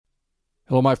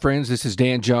Hello, my friends. This is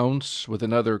Dan Jones with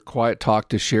another quiet talk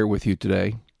to share with you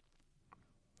today.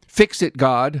 Fix it,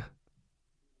 God.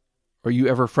 Are you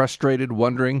ever frustrated,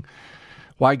 wondering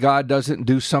why God doesn't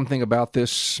do something about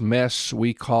this mess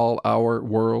we call our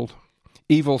world?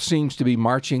 Evil seems to be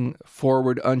marching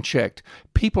forward unchecked.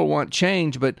 People want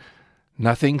change, but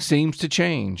nothing seems to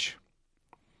change.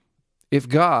 If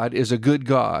God is a good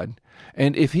God,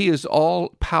 and if He is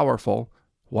all-powerful,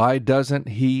 why doesn't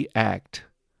He act?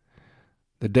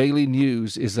 The daily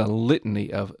news is a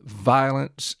litany of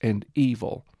violence and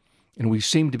evil, and we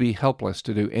seem to be helpless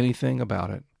to do anything about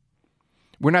it.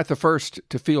 We're not the first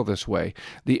to feel this way.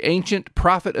 The ancient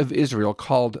prophet of Israel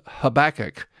called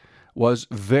Habakkuk was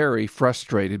very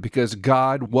frustrated because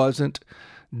God wasn't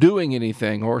doing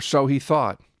anything, or so he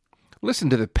thought.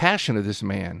 Listen to the passion of this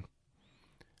man.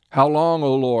 How long,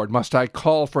 O Lord, must I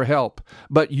call for help,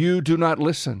 but you do not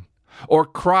listen, or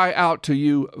cry out to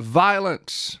you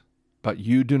violence, but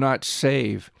you do not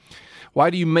save?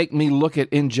 Why do you make me look at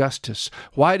injustice?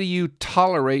 Why do you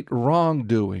tolerate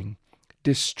wrongdoing?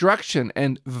 Destruction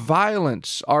and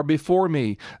violence are before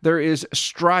me. There is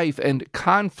strife and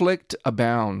conflict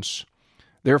abounds.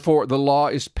 Therefore the law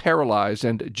is paralyzed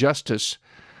and justice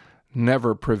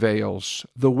never prevails.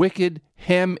 The wicked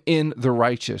hem in the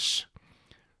righteous,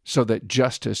 so that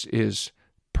justice is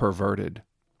perverted.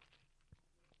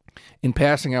 In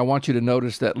passing, I want you to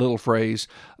notice that little phrase,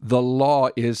 the law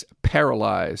is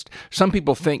paralyzed. Some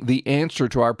people think the answer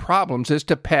to our problems is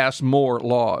to pass more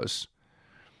laws.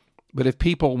 But if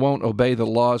people won't obey the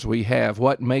laws we have,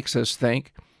 what makes us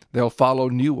think they'll follow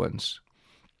new ones?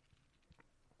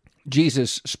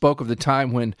 Jesus spoke of the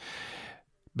time when,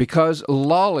 because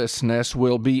lawlessness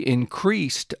will be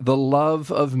increased, the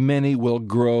love of many will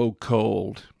grow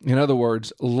cold. In other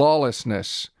words,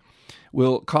 lawlessness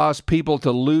will cause people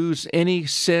to lose any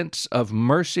sense of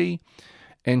mercy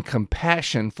and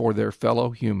compassion for their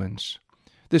fellow humans.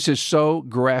 This is so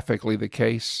graphically the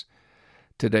case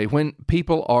today. When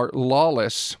people are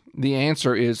lawless, the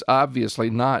answer is obviously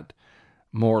not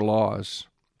more laws.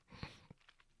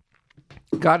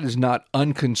 God is not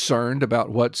unconcerned about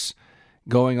what's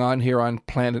going on here on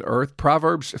planet Earth.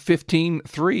 Proverbs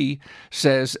 15:3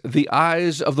 says, "The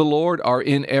eyes of the Lord are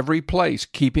in every place,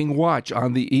 keeping watch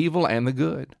on the evil and the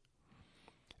good."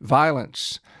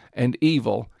 Violence and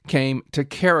evil came to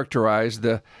characterize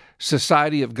the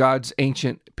society of God's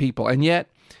ancient people, and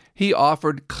yet He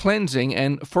offered cleansing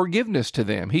and forgiveness to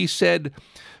them. He said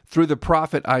through the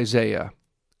prophet Isaiah,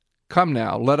 "Come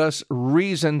now, let us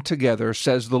reason together,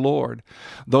 says the Lord.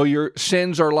 Though your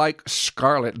sins are like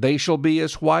scarlet, they shall be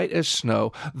as white as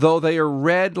snow. Though they are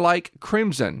red like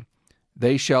crimson,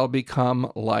 they shall become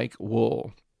like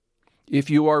wool. If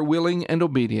you are willing and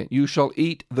obedient, you shall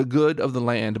eat the good of the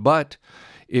land. But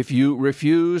if you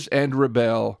refuse and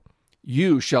rebel,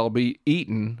 you shall be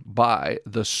eaten by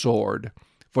the sword.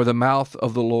 For the mouth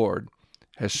of the Lord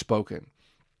has spoken."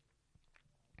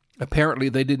 Apparently,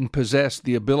 they didn't possess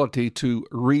the ability to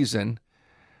reason,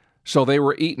 so they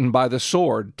were eaten by the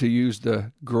sword, to use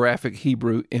the graphic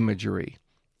Hebrew imagery.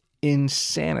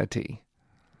 Insanity.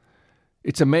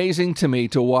 It's amazing to me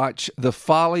to watch the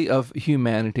folly of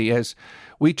humanity as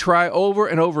we try over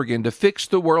and over again to fix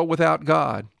the world without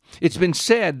God. It's been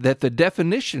said that the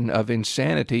definition of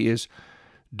insanity is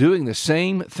doing the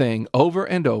same thing over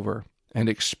and over and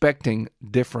expecting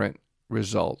different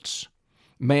results.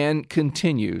 Man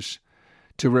continues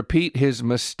to repeat his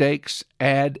mistakes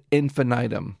ad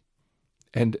infinitum,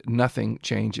 and nothing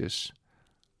changes.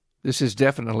 This is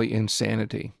definitely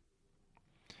insanity.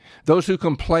 Those who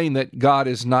complain that God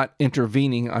is not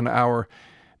intervening on our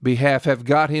behalf have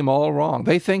got Him all wrong.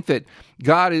 They think that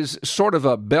God is sort of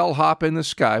a bellhop in the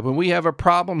sky. When we have a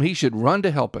problem, He should run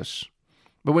to help us.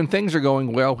 But when things are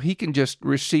going well, He can just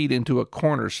recede into a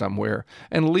corner somewhere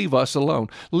and leave us alone,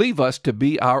 leave us to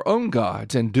be our own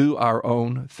gods and do our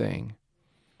own thing.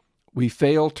 We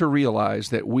fail to realize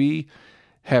that we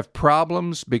have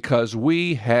problems because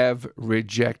we have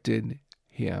rejected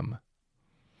Him.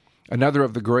 Another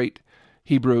of the great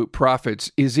Hebrew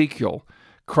prophets, Ezekiel,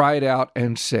 cried out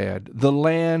and said, "The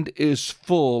land is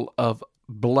full of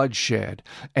bloodshed,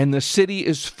 and the city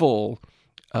is full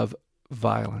of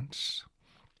violence."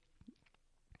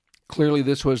 Clearly,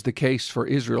 this was the case for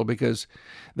Israel because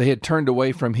they had turned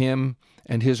away from Him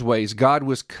and His ways. God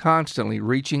was constantly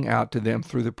reaching out to them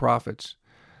through the prophets,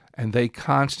 and they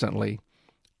constantly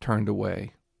turned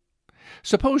away.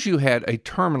 Suppose you had a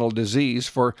terminal disease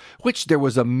for which there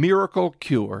was a miracle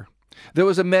cure. There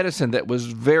was a medicine that was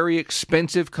very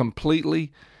expensive,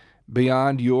 completely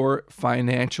beyond your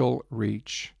financial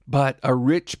reach. But a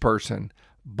rich person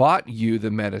bought you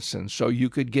the medicine so you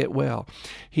could get well.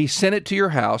 He sent it to your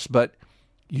house, but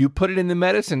you put it in the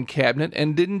medicine cabinet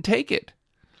and didn't take it.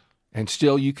 And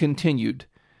still you continued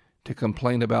to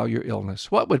complain about your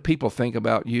illness. What would people think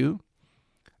about you?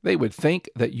 They would think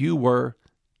that you were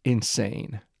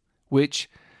insane, which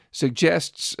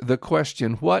suggests the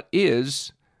question, what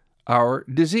is our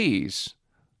disease?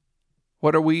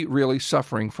 What are we really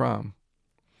suffering from?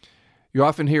 You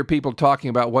often hear people talking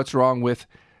about what's wrong with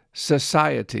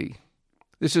society.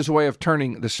 This is a way of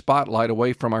turning the spotlight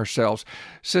away from ourselves.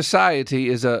 Society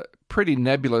is a pretty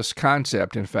nebulous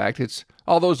concept, in fact. It's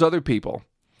all those other people.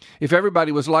 If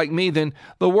everybody was like me, then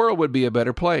the world would be a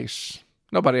better place.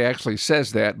 Nobody actually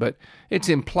says that, but it's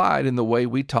implied in the way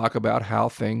we talk about how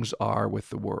things are with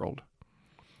the world.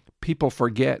 People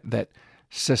forget that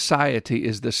society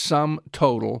is the sum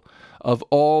total of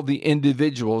all the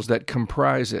individuals that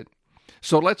comprise it.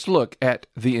 So let's look at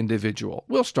the individual.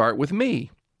 We'll start with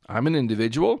me. I'm an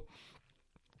individual.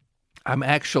 I'm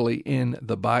actually in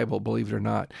the Bible, believe it or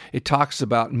not. It talks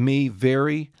about me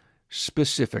very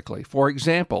specifically. For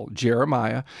example,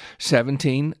 Jeremiah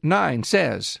 17:9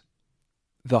 says,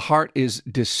 "The heart is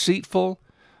deceitful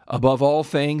above all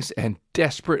things and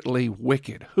desperately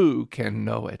wicked. Who can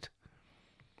know it?"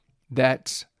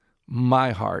 That's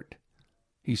my heart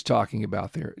he's talking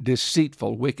about there.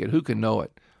 Deceitful, wicked. Who can know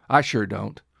it? I sure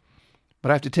don't. But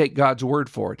I have to take God's word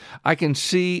for it. I can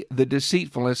see the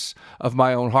deceitfulness of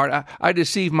my own heart. I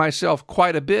deceive myself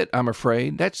quite a bit, I'm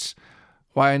afraid. That's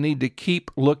why I need to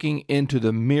keep looking into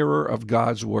the mirror of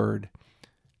God's word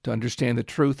to understand the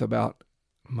truth about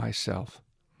myself.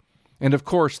 And of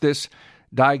course, this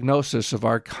diagnosis of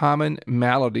our common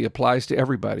malady applies to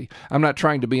everybody. I'm not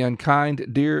trying to be unkind,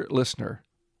 dear listener,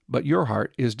 but your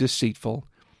heart is deceitful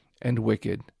and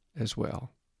wicked as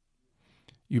well.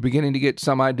 You beginning to get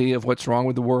some idea of what's wrong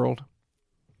with the world?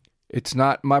 It's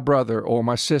not my brother or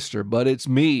my sister, but it's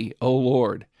me, O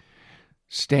Lord,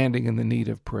 standing in the need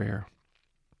of prayer.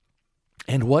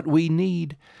 And what we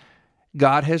need,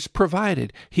 God has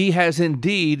provided. He has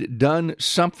indeed done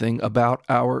something about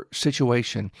our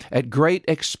situation at great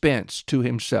expense to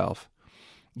himself.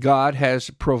 God has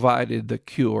provided the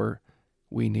cure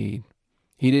we need.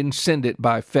 He didn't send it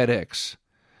by FedEx,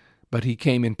 but he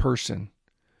came in person.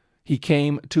 He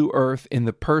came to earth in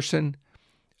the person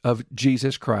of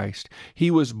Jesus Christ. He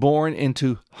was born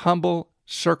into humble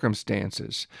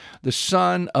circumstances, the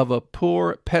son of a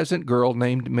poor peasant girl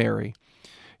named Mary.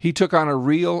 He took on a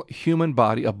real human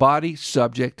body, a body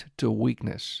subject to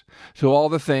weakness, to all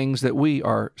the things that we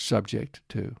are subject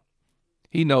to.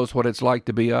 He knows what it's like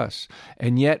to be us,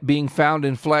 and yet being found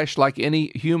in flesh like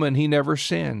any human, he never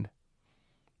sinned.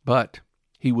 But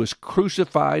he was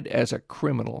crucified as a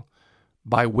criminal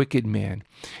by wicked men.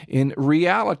 In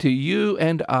reality, you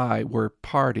and I were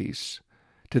parties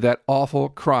to that awful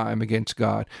crime against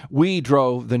God. We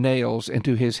drove the nails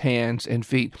into his hands and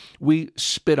feet. We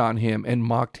spit on him and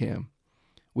mocked him.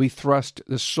 We thrust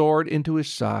the sword into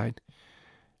his side.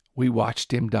 We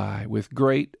watched him die with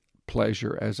great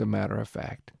pleasure, as a matter of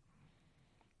fact.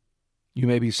 You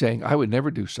may be saying, I would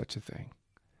never do such a thing.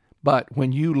 But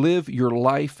when you live your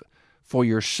life for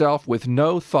yourself with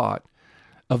no thought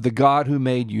of the God who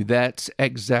made you, that's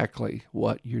exactly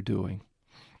what you're doing.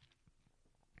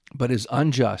 But as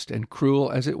unjust and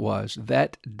cruel as it was,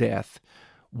 that death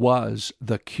was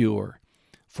the cure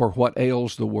for what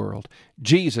ails the world.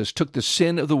 Jesus took the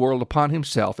sin of the world upon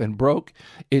himself and broke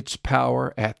its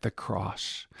power at the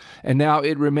cross. And now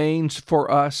it remains for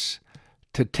us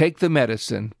to take the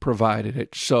medicine provided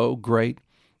at so great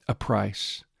a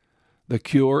price. The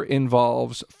cure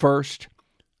involves, first,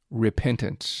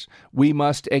 repentance. We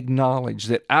must acknowledge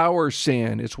that our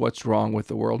sin is what's wrong with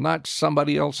the world, not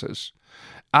somebody else's.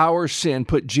 Our sin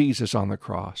put Jesus on the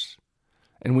cross,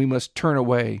 and we must turn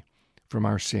away from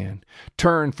our sin,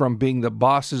 turn from being the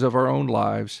bosses of our own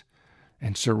lives,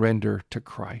 and surrender to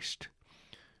Christ.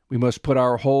 We must put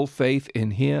our whole faith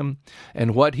in him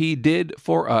and what he did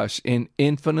for us in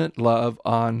infinite love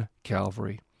on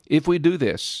Calvary. If we do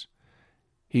this,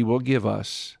 he will give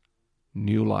us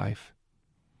new life.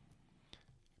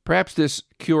 Perhaps this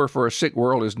cure for a sick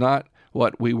world is not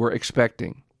what we were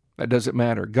expecting. That doesn't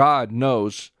matter. God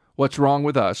knows what's wrong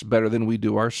with us better than we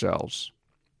do ourselves.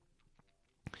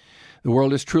 The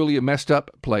world is truly a messed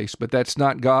up place, but that's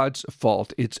not God's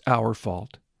fault. It's our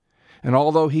fault. And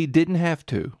although he didn't have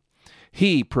to,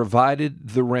 he provided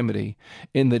the remedy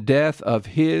in the death of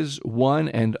his one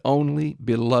and only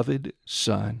beloved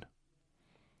Son.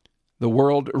 The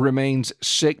world remains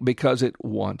sick because it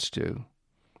wants to.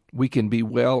 We can be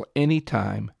well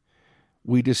anytime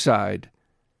we decide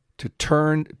to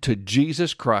turn to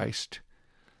Jesus Christ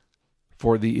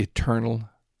for the eternal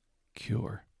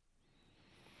cure.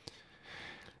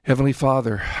 Heavenly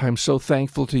Father, I'm so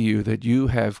thankful to you that you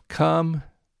have come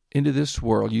into this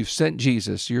world. You've sent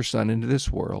Jesus, your Son, into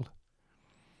this world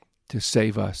to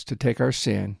save us, to take our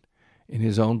sin in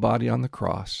his own body on the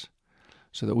cross,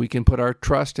 so that we can put our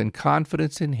trust and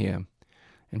confidence in him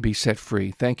and be set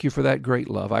free. Thank you for that great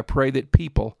love. I pray that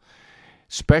people,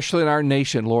 especially in our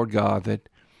nation, Lord God, that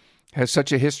has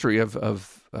such a history of a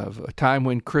time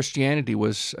when Christianity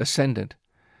was ascendant,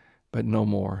 but no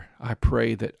more. I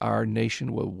pray that our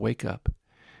nation will wake up,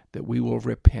 that we will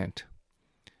repent,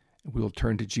 and we will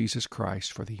turn to Jesus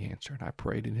Christ for the answer. And I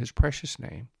prayed in his precious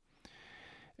name.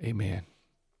 Amen.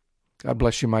 God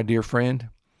bless you, my dear friend.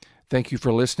 Thank you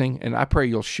for listening, and I pray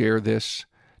you'll share this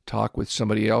talk with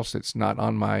somebody else that's not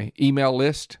on my email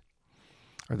list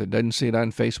or that doesn't see it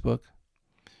on Facebook.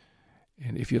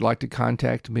 And if you'd like to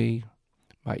contact me,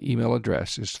 my email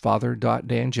address is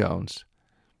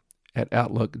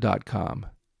father.danjones@outlook.com.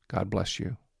 God bless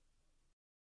you.